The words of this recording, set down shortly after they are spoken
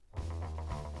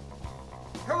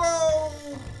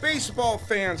Baseball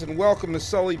fans, and welcome to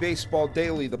Sully Baseball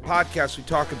Daily, the podcast we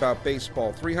talk about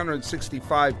baseball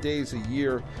 365 days a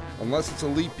year. Unless it's a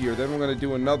leap year, then we're going to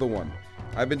do another one.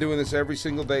 I've been doing this every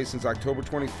single day since October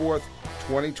 24th,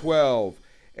 2012.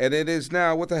 And it is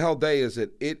now, what the hell day is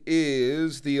it? It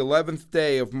is the 11th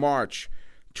day of March,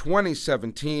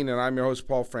 2017, and I'm your host,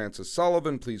 Paul Francis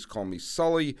Sullivan. Please call me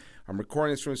Sully. I'm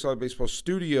recording this from the Sully Baseball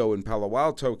studio in Palo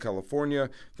Alto, California,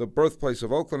 the birthplace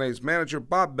of Oakland A's manager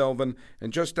Bob Melvin,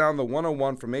 and just down the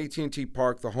 101 from AT&T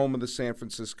Park, the home of the San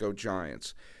Francisco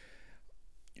Giants.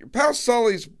 Your pal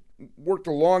Sully's worked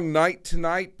a long night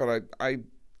tonight, but I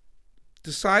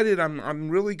decided I'm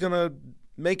really going to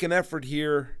make an effort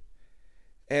here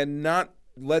and not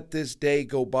let this day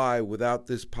go by without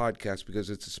this podcast because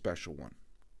it's a special one.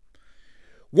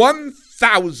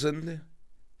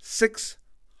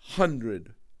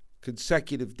 1,600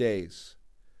 consecutive days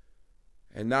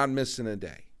and not missing a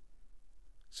day.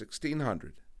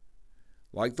 1,600.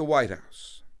 Like the White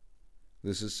House.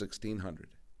 This is 1,600.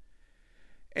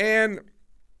 And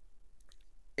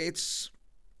it's,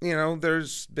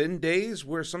 there's been days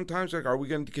where sometimes are we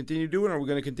going to continue doing it? Are we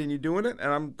going to continue doing it?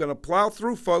 And I'm going to plow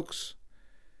through, folks,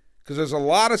 because there's a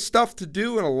lot of stuff to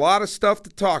do and a lot of stuff to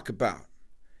talk about.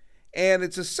 And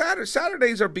it's a Saturday.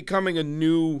 Saturdays are becoming a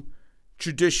new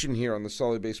tradition here on the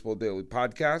Sully Baseball Daily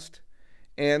podcast,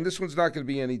 and this one's not going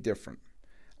to be any different.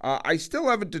 I still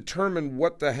haven't determined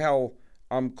what the hell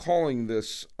I'm calling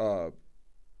this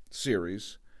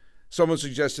series. Someone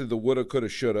suggested the woulda, coulda,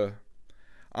 shoulda.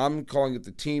 I'm calling it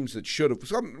the teams that should have.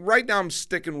 So right now I'm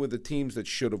sticking with the teams that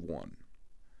should have won.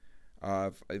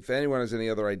 If anyone has any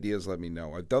other ideas, let me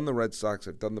know. I've done the Red Sox.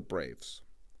 I've done the Braves.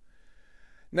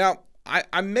 Now,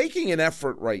 I'm making an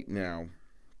effort right now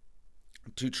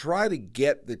to try to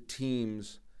get the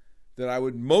teams that I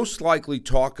would most likely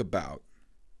talk about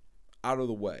out of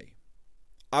the way.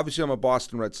 Obviously, I'm a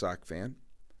Boston Red Sox fan,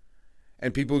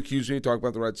 and people accuse me of talking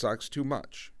about the Red Sox too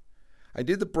much. I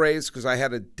did the Braves because I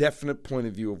had a definite point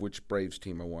of view of which Braves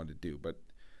team I wanted to do. But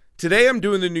today I'm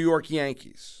doing the New York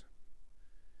Yankees.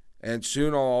 And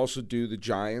soon I'll also do the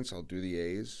Giants, I'll do the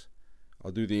A's, I'll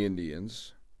do the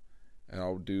Indians, and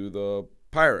I'll do the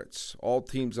Pirates, all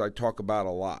teams I talk about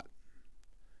a lot.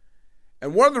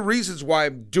 And one of the reasons why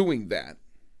I'm doing that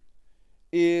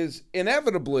is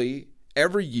inevitably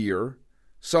every year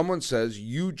someone says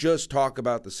you just talk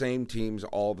about the same teams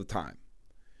all the time,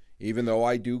 even though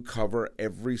I do cover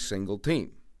every single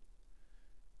team.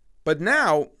 But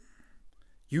now,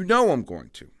 I'm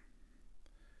going to.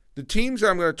 The teams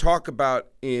I'm going to talk about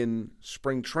in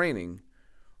spring training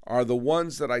are the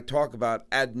ones that I talk about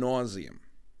ad nauseum.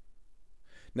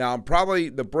 Now,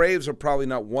 the Braves are probably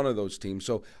not one of those teams,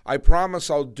 so I promise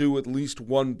I'll do at least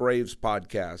one Braves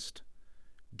podcast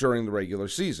during the regular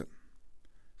season.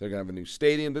 They're going to have a new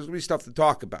stadium. There's going to be stuff to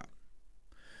talk about.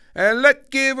 And let's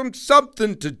give them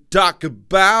something to talk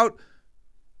about.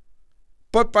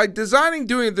 But by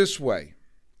doing it this way,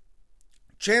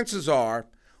 chances are,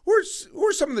 who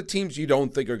are some of the teams you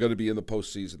don't think are going to be in the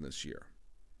postseason this year?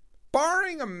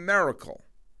 Barring a miracle,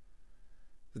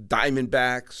 the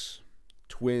Diamondbacks,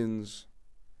 Twins,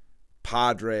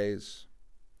 Padres.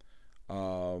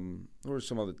 Who are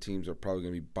some other teams that are probably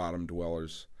going to be bottom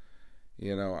dwellers?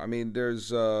 There's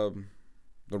the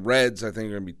Reds, I think,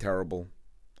 are going to be terrible.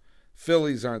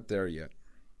 Phillies aren't there yet.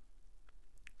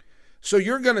 So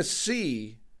you're going to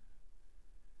see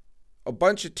a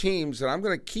bunch of teams, and I'm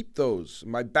going to keep those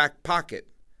in my back pocket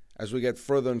as we get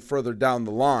further and further down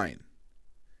the line.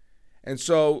 And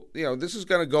so, this is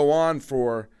going to go on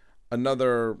for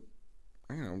another,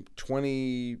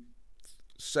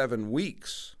 27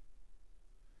 weeks.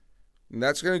 And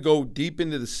that's going to go deep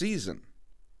into the season.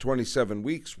 27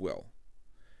 weeks will.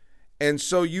 And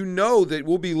so that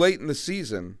we'll be late in the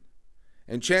season,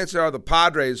 and chances are the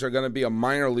Padres are going to be a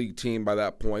minor league team by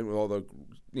that point with all the,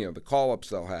 the call-ups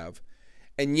they'll have.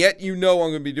 And yet I'm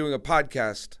going to be doing a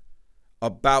podcast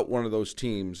about one of those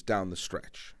teams down the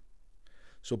stretch.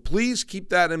 So please keep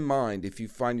that in mind if you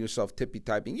find yourself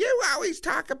tippy-typing. You always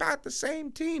talk about the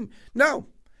same team. No.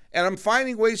 And I'm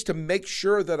finding ways to make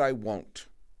sure that I won't.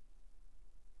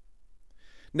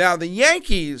 Now, the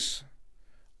Yankees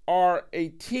are a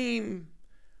team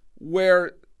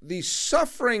where the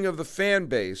suffering of the fan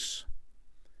base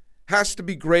has to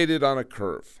be graded on a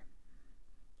curve.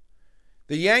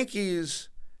 The Yankees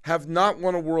have not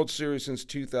won a World Series since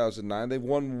 2009. They've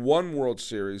won one World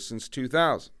Series since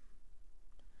 2000.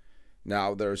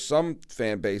 Now, there are some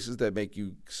fan bases that make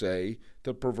you say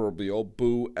the proverbial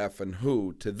boo, F, and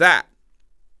who to that.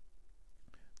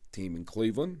 Team in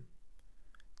Cleveland,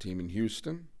 team in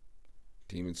Houston,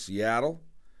 team in Seattle,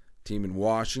 team in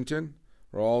Washington,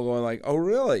 We're all going like, oh,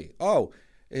 really? Oh,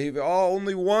 they've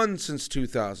only won since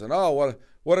 2000. Oh,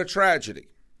 what a tragedy.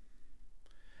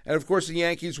 And, of course, the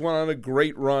Yankees went on a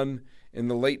great run in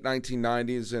the late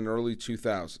 1990s and early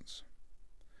 2000s.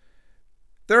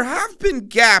 There have been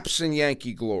gaps in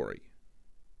Yankee glory.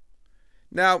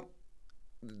 Now,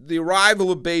 the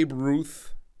arrival of Babe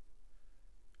Ruth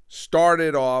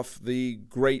started off the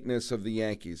greatness of the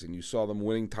Yankees, and you saw them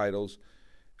winning titles.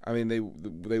 I mean,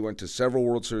 they went to several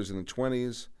World Series in the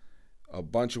 20s, a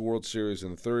bunch of World Series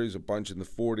in the 30s, a bunch in the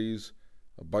 40s,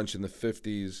 a bunch in the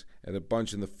 50s, and a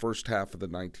bunch in the first half of the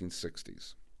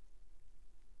 1960s.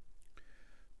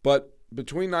 But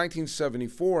between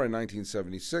 1974 and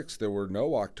 1976, there were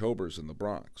no Octobers in the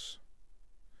Bronx.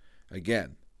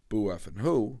 Again, boo effing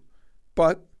who,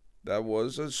 but that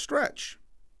was a stretch.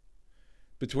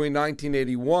 Between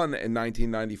 1981 and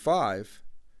 1995,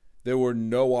 there were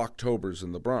no Octobers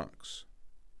in the Bronx.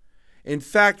 In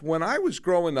fact, when I was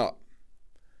growing up,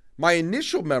 my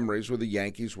initial memories were the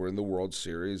Yankees were in the World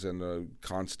Series and a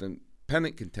constant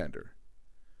pennant contender.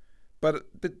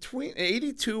 But between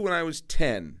 82 when I was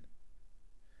 10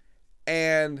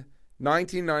 and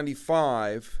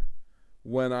 1995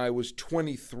 when I was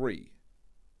 23,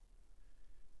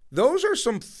 those are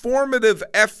some formative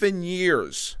effing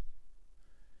years.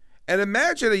 And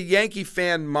imagine a Yankee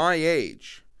fan my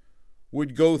age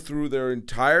would go through their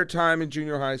entire time in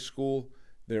junior high school,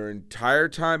 their entire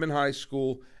time in high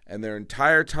school, and their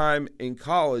entire time in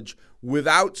college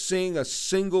without seeing a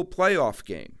single playoff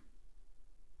game.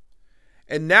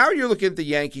 And now you're looking at the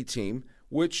Yankee team,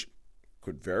 which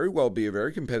could very well be a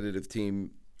very competitive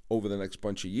team over the next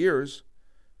bunch of years,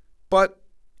 but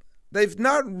they've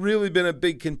not really been a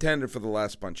big contender for the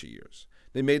last bunch of years.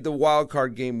 They made the wild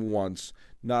card game once.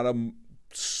 Not a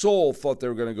soul thought they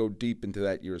were going to go deep into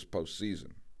that year's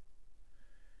postseason.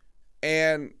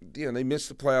 And, they missed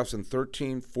the playoffs in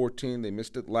 13, 14. They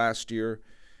missed it last year.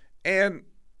 And,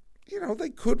 they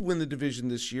could win the division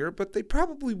this year, but they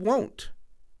probably won't.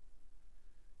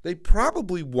 They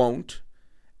probably won't.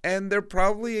 And they're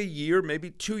probably a year,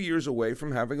 maybe 2 years away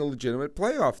from having a legitimate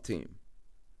playoff team.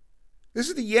 This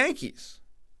is the Yankees.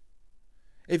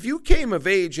 If you came of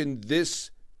age in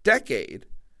this decade,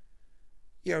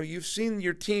 you've seen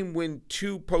your team win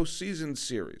 2 postseason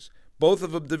series, both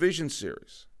of them division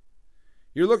series.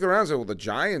 You're looking around and say, well, the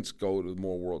Giants go to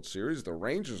more World Series. The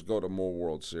Rangers go to more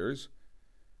World Series.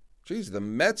 Geez, the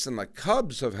Mets and the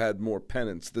Cubs have had more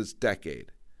pennants this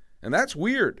decade. And that's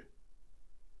weird.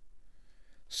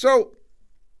 So,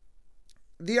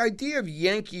 the idea of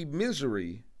Yankee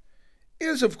misery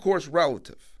is, of course,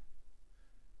 relative.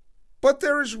 But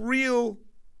there is real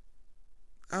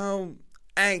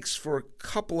angst for a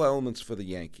couple elements for the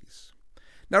Yankees.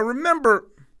 Now, remember,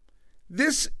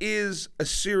 this is a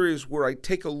series where I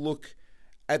take a look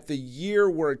at the year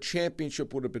where a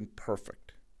championship would have been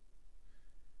perfect.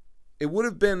 It would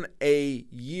have been a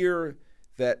year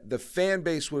that the fan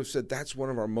base would have said, that's one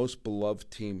of our most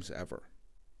beloved teams ever.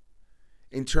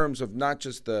 In terms of not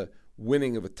just the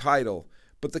winning of a title,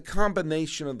 but the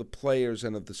combination of the players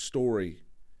and of the story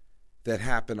that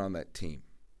happened on that team.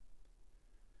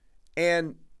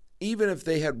 And even if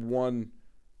they had won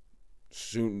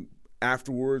soon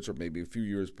afterwards or maybe a few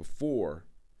years before,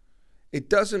 it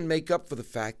doesn't make up for the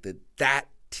fact that that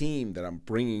team that I'm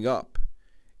bringing up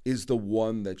is the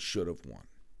one that should have won.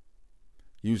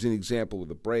 Using an example with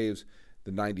the Braves,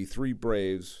 the 93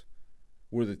 Braves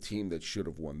were the team that should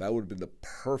have won. That would have been the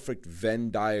perfect Venn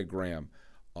diagram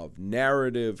of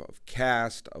narrative, of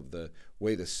cast, of the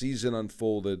way the season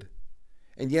unfolded.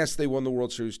 And yes, they won the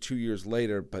World Series 2 years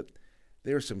later, but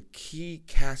there are some key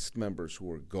cast members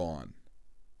who are gone.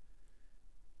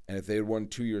 And if they had won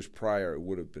 2 years prior, it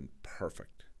would have been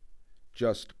perfect.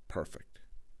 Just perfect.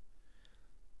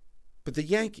 But the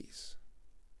Yankees,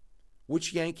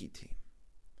 which Yankee team?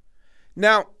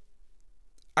 Now,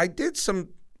 I did some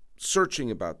searching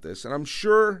about this, and I'm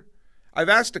sure I've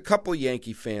asked a couple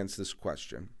Yankee fans this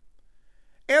question.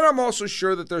 And I'm also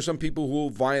sure that there's some people who will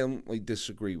violently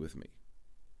disagree with me.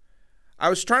 I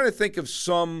was trying to think of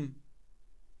some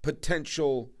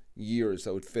potential years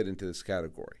that would fit into this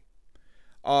category.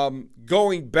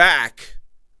 Going back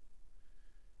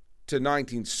to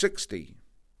 1960,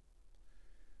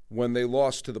 when they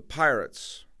lost to the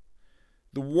Pirates,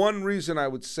 the one reason I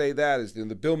would say that is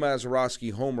the Bill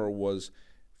Mazeroski homer was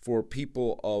for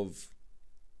people of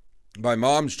my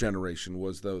mom's generation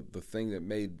was the thing that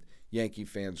made Yankee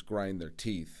fans grind their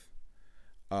teeth.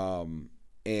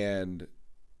 And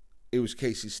it was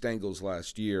Casey Stengel's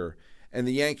last year. And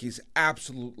the Yankees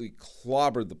absolutely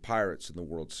clobbered the Pirates in the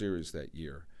World Series that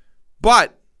year.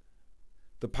 But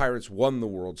the Pirates won the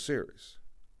World Series.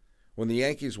 When the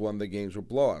Yankees won, the games were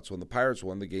blowouts. When the Pirates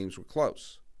won, the games were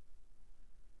close.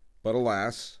 But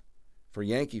alas, for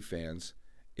Yankee fans,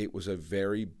 it was a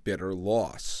very bitter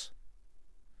loss.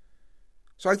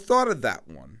 So I thought of that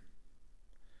one.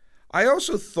 I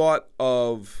also thought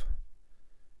of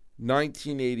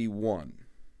 1981,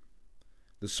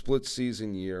 the split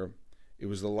season year. It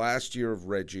was the last year of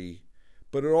Reggie,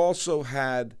 but it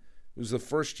was the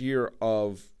first year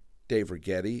of Dave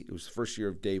Righetti. It was the first year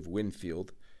of Dave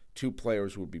Winfield. Two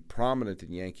players would be prominent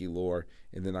in Yankee lore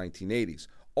in the 1980s.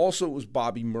 Also, it was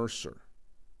Bobby Mercer.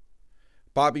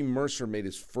 Bobby Mercer made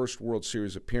his first World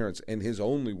Series appearance and his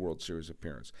only World Series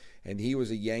appearance. And he was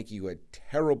a Yankee who had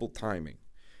terrible timing,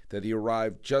 that he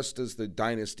arrived just as the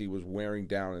dynasty was wearing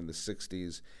down in the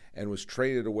 60s and was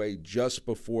traded away just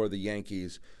before the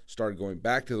Yankees started going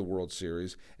back to the World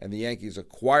Series, and the Yankees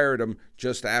acquired him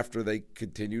just after they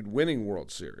continued winning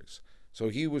World Series. So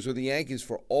he was with the Yankees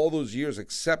for all those years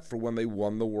except for when they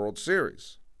won the World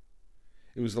Series.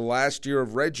 It was the last year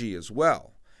of Reggie as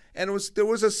well. And there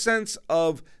was a sense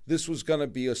of this was going to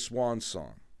be a swan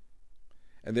song.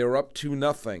 And they were up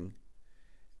 2-0.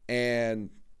 And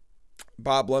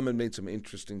Bob Lemon made some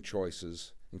interesting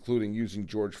choices, including using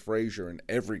George Frazier in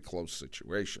every close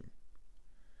situation.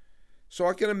 So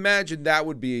I can imagine that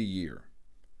would be a year.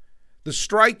 The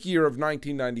strike year of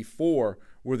 1994,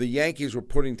 where the Yankees were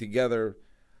putting together,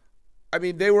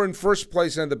 they were in first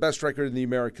place and had the best record in the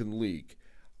American League.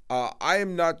 I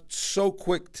am not so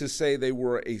quick to say they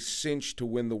were a cinch to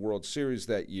win the World Series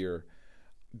that year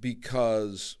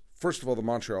because, first of all, the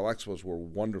Montreal Expos were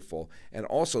wonderful, and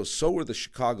also so were the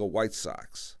Chicago White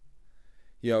Sox.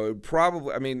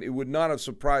 It would not have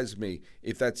surprised me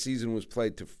if that season was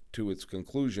played to its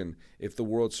conclusion if the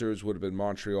World Series would have been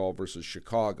Montreal versus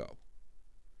Chicago.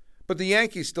 But the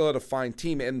Yankees still had a fine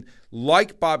team, and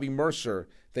like Bobby Mercer,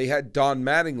 they had Don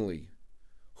Mattingly,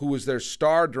 who was their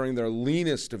star during their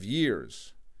leanest of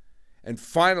years, and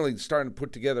finally starting to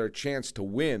put together a chance to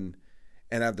win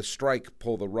and have the strike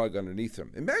pull the rug underneath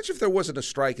them. Imagine if there wasn't a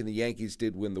strike and the Yankees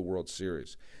did win the World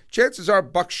Series. Chances are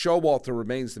Buck Showalter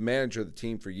remains the manager of the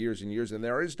team for years and years, and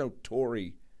there is no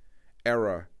Torre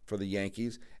era for the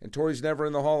Yankees, and Torre's never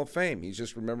in the Hall of Fame. He's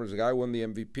just remembered as a guy who won the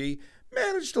MVP,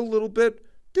 managed a little bit,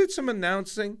 did some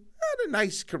announcing, had a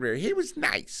nice career. He was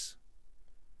nice,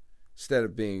 instead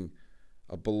of being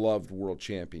a beloved world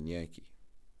champion Yankee.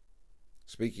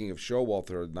 Speaking of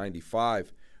Showalter in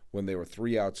 95, when they were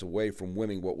 3 outs away from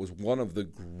winning what was one of the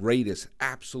greatest,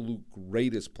 absolute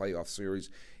greatest playoff series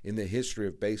in the history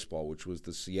of baseball, which was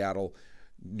the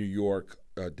Seattle-New York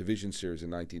Division Series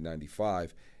in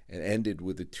 1995, and ended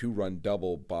with a 2-run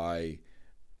double by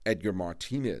Edgar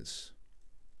Martinez.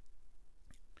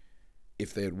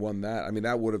 If they had won that,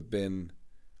 that would have been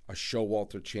a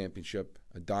Showalter championship,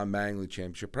 a Don Mattingly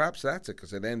championship. Perhaps that's it,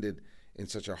 because it ended in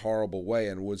such a horrible way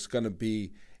and was going to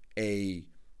be a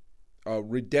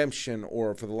redemption,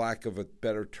 or for the lack of a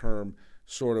better term,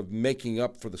 sort of making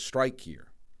up for the strike year.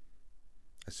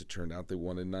 As it turned out, they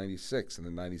won in 96, and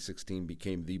the 96 team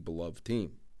became the beloved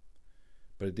team.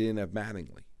 But it didn't have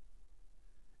Mattingly.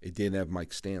 It didn't have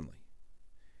Mike Stanley.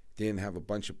 It didn't have a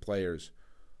bunch of players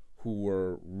who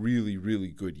were really,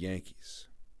 really good Yankees.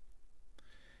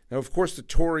 Now, of course, the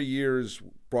Torre years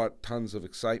brought tons of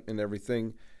excitement and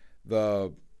everything.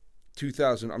 The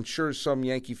 2000, I'm sure some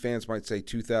Yankee fans might say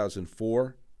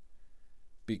 2004,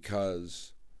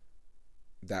 because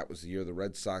that was the year the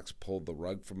Red Sox pulled the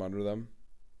rug from under them.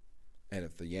 And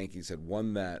if the Yankees had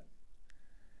won that,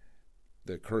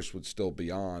 the curse would still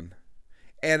be on.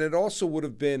 And it also would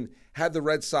have been, had the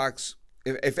Red Sox,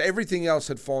 if everything else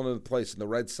had fallen into place and the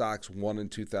Red Sox won in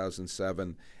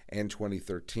 2007 and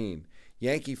 2013,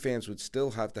 Yankee fans would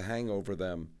still have to hang over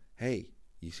them, hey,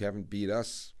 you haven't beat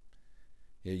us.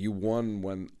 You won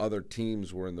when other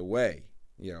teams were in the way.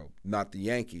 Not the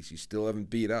Yankees. You still haven't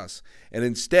beat us. And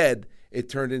instead, it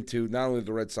turned into not only did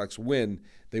the Red Sox win,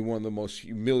 they won the most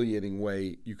humiliating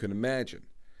way you can imagine.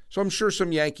 So I'm sure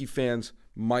some Yankee fans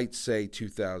might say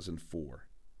 2004.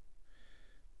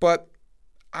 But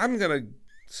I'm going to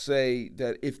say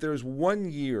that if there's one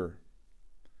year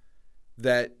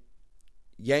that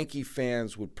Yankee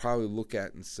fans would probably look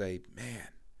at and say, man,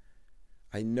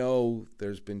 I know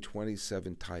there's been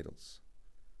 27 titles.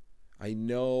 I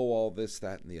know all this,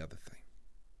 that, and the other thing.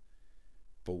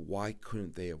 But why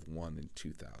couldn't they have won in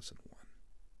 2001?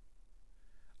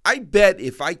 I bet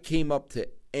if I came up to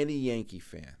any Yankee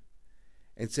fan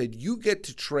and said, you get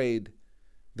to trade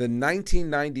the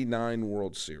 1999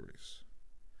 World Series,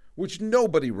 which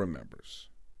nobody remembers.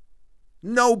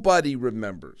 Nobody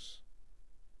remembers.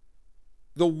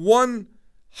 The one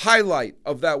highlight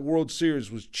of that World Series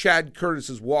was Chad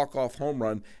Curtis's walk-off home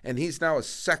run, and he's now a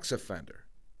sex offender.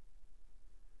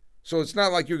 So it's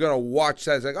not like you're going to watch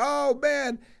that. It's like, oh,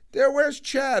 man, where's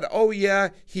Chad? Oh, yeah,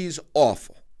 he's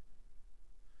awful.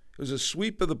 It was a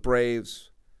sweep of the Braves.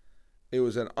 It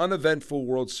was an uneventful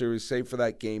World Series, save for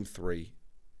that Game 3.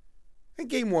 And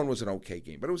Game 1 was an okay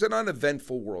game, but it was an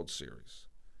uneventful World Series.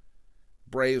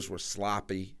 Braves were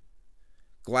sloppy.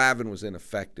 Glavine was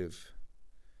ineffective.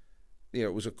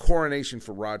 It was a coronation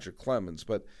for Roger Clemens.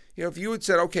 But, if you had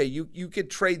said, okay, you could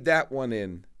trade that one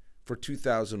in for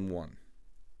 2001.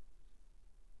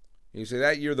 You say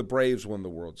that year the Braves won the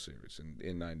World Series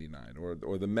in 99,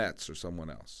 or the Mets or someone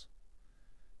else.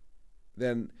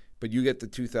 But you get the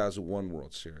 2001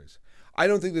 World Series. I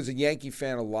don't think there's a Yankee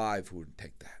fan alive who would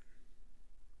take that.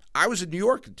 I was in New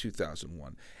York in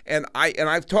 2001, and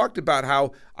I've talked about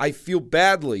how I feel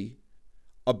badly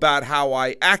about how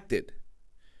I acted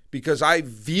because I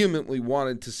vehemently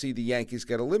wanted to see the Yankees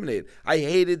get eliminated. I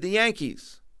hated the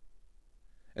Yankees.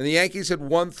 And the Yankees had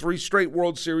won 3 straight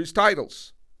World Series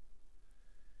titles.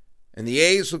 And the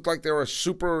A's looked like they were a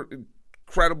super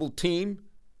incredible team,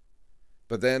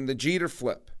 but then the Jeter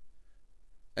flip.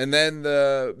 And then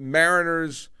the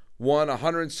Mariners won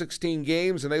 116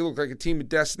 games, and they looked like a team of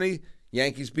destiny.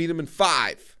 Yankees beat them in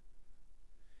 5.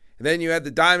 And then you had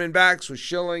the Diamondbacks with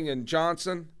Schilling and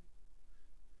Johnson.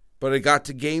 But it got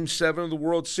to Game 7 of the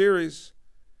World Series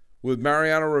with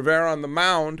Mariano Rivera on the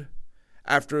mound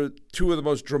after 2 of the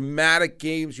most dramatic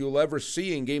games you'll ever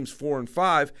see in Games 4 and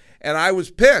 5. And I was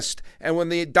pissed. And when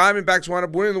the Diamondbacks wound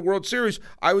up winning the World Series,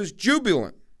 I was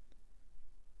jubilant.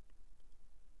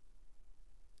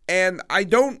 And I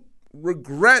don't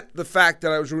regret the fact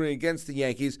that I was rooting against the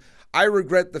Yankees. I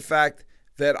regret the fact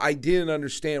that I didn't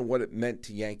understand what it meant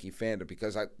to Yankee fandom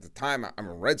because at the time I'm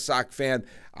a Red Sox fan.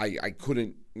 I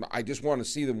just want to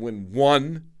see them win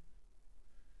 1.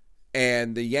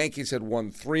 And the Yankees had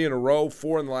won 3 in a row,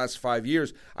 4 in the last 5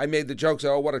 years. I made the joke,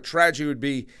 oh, what a tragedy it would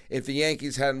be if the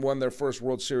Yankees hadn't won their first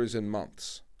World Series in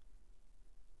months.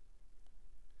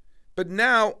 But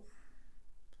now,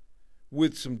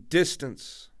 with some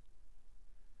distance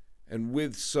and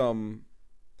with some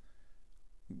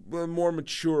more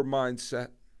mature mindset,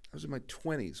 I was in my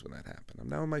 20s when that happened. I'm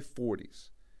now in my 40s.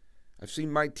 I've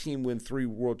seen my team win 3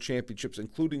 world championships,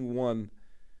 including one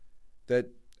that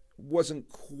wasn't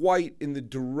quite in the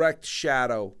direct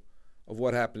shadow of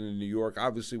what happened in New York.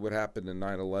 Obviously, what happened in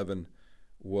 9/11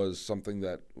 was something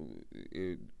that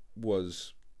it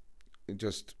was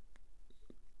just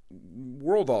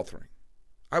world-altering.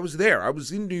 I was there. I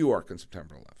was in New York on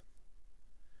September 11th.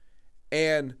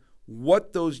 And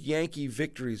what those Yankee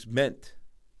victories meant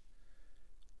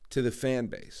to the fan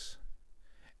base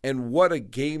and what a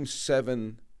Game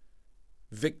 7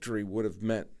 victory would have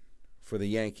meant for the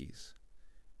Yankees.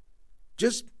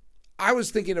 I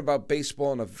was thinking about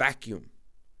baseball in a vacuum.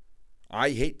 I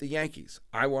hate the Yankees.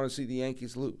 I want to see the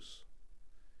Yankees lose.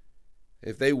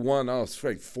 If they won,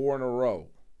 straight 4 in a row,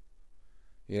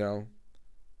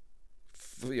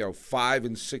 5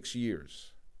 and 6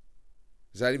 years.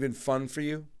 Is that even fun for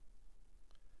you?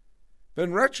 But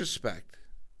in retrospect,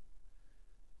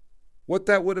 what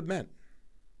that would have meant.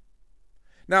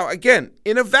 Now, again,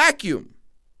 in a vacuum,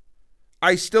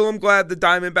 I still am glad the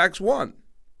Diamondbacks won.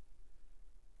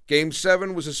 Game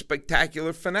 7 was a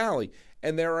spectacular finale,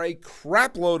 and there are a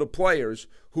crapload of players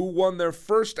who won their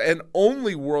first and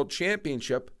only world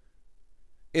championship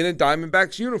in a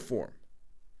Diamondbacks uniform.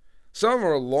 Some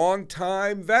are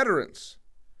longtime veterans.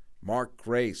 Mark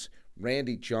Grace,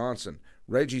 Randy Johnson,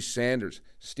 Reggie Sanders,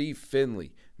 Steve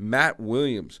Finley, Matt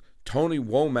Williams, Tony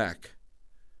Womack,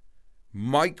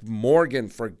 Mike Morgan,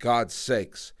 for God's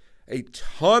sakes. A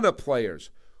ton of players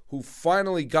who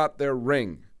finally got their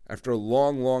ring after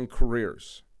long, long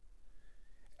careers.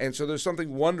 And so there's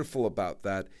something wonderful about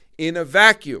that in a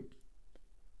vacuum.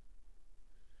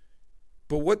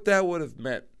 But what that would have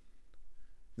meant,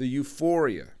 the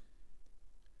euphoria,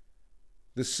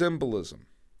 the symbolism,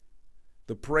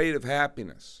 the parade of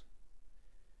happiness,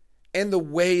 and the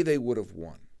way they would have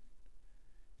won.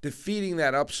 Defeating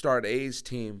that upstart A's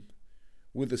team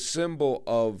with a symbol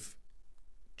of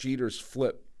Jeter's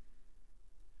flip.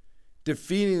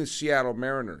 Defeating the Seattle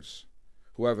Mariners,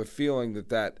 who have a feeling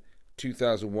that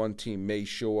 2001 team may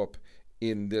show up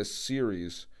in this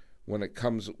series when it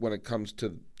comes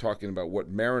to talking about what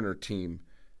Mariner team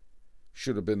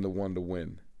should have been the one to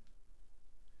win.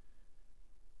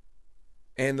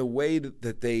 And the way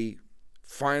that they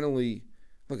finally,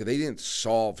 they didn't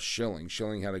solve Schilling.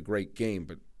 Schilling had a great game,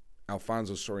 but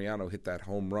Alfonso Soriano hit that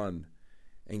home run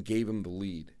and gave him the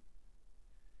lead.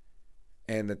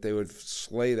 and that they would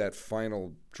slay that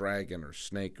final dragon or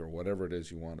snake or whatever it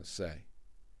is you want to say.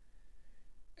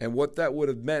 And what that would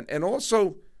have meant. And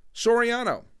also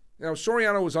Soriano.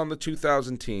 Soriano was on the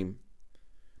 2000 team,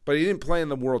 but he didn't play in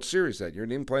the World Series that year. He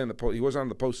didn't play he wasn't on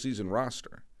the postseason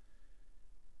roster.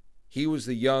 He was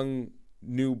the young,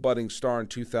 new budding star in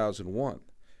 2001.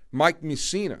 Mike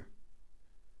Mussina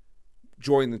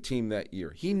joined the team that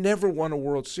year. He never won a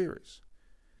World Series.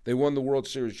 They won the World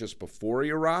Series just before he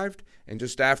arrived and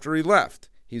just after he left.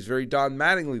 He's very Don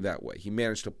Mattingly that way. He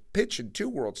managed to pitch in 2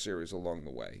 World Series along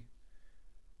the way.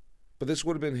 But this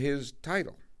would have been his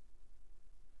title.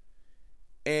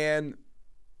 And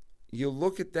you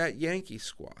look at that Yankee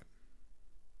squad.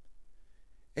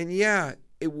 And yeah,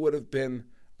 it would have been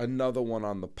another one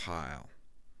on the pile.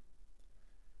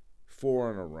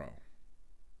 4 in a row.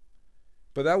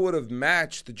 But that would have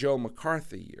matched the Joe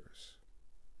McCarthy years,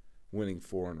 winning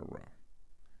 4 in a row,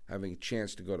 having a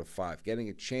chance to go to 5, getting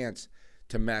a chance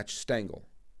to match Stengel.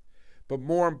 But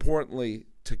more importantly,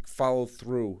 to follow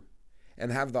through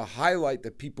and have the highlight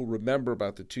that people remember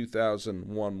about the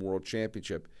 2001 World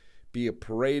Championship be a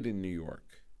parade in New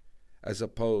York, as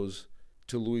opposed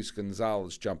to Luis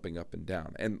Gonzalez jumping up and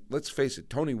down. And let's face it,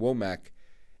 Tony Womack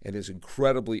and his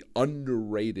incredibly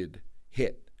underrated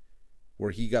hit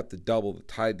where he got the double that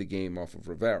tied the game off of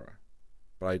Rivera.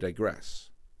 But I digress.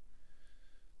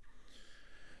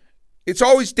 It's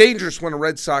always dangerous when a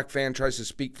Red Sox fan tries to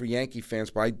speak for Yankee fans,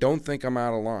 but I don't think I'm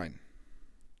out of line.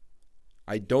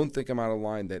 I don't think I'm out of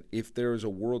line that if there is a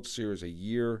World Series a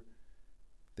year,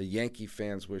 the Yankee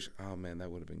fans wish, oh man,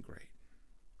 that would have been great.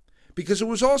 Because it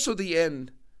was also the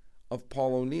end of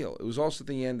Paul O'Neill. It was also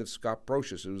the end of Scott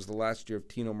Brosius. It was the last year of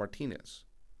Tino Martinez.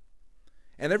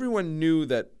 And everyone knew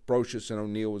that Brosius and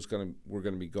O'Neill were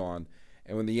going to be gone.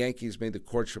 And when the Yankees made the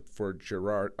courtship for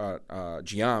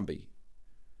Giambi,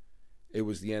 it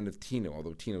was the end of Tino,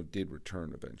 although Tino did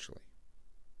return eventually.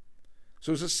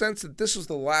 So there's a sense that this was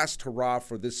the last hurrah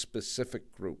for this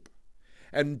specific group.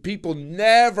 And people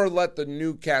never let the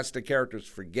new cast of characters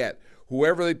forget.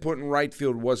 Whoever they put in right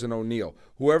field wasn't O'Neill.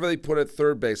 Whoever they put at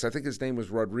third base, I think his name was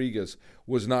Rodriguez,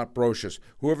 was not Brosius.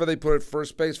 Whoever they put at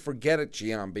first base, forget it,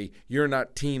 Giambi. You're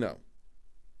not Tino.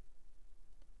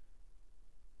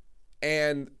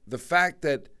 And the fact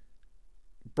that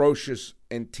Brosius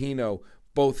and Tino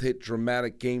both hit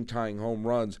dramatic game-tying home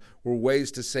runs were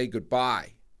ways to say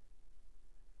goodbye.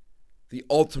 The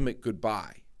ultimate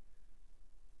goodbye.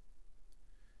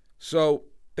 So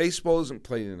baseball isn't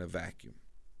played in a vacuum.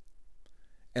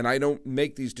 And I don't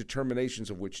make these determinations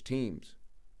of which teams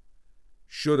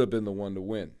should have been the one to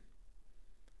win.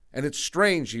 And it's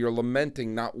strange you're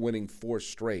lamenting not winning 4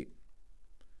 straight.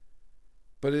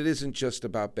 But it isn't just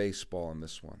about baseball in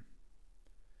this one.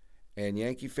 And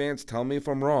Yankee fans, tell me if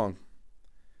I'm wrong,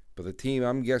 but the team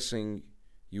I'm guessing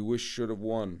you wish should have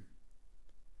won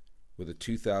were the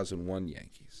 2001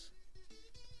 Yankees.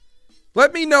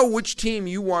 Let me know which team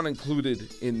you want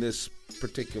included in this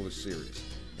particular series.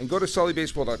 And go to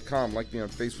SullyBaseball.com. Like me on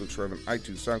Facebook, subscribe on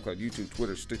iTunes, SoundCloud, YouTube,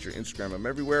 Twitter, Stitcher, Instagram. I'm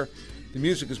everywhere. The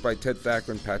music is by Ted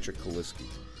Thacker and Patrick Kaliski.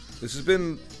 This has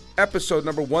been episode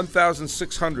number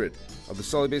 1,600 of the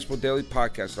Sully Baseball Daily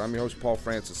Podcast. I'm your host, Paul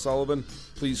Francis Sullivan.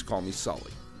 Please call me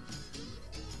Sully.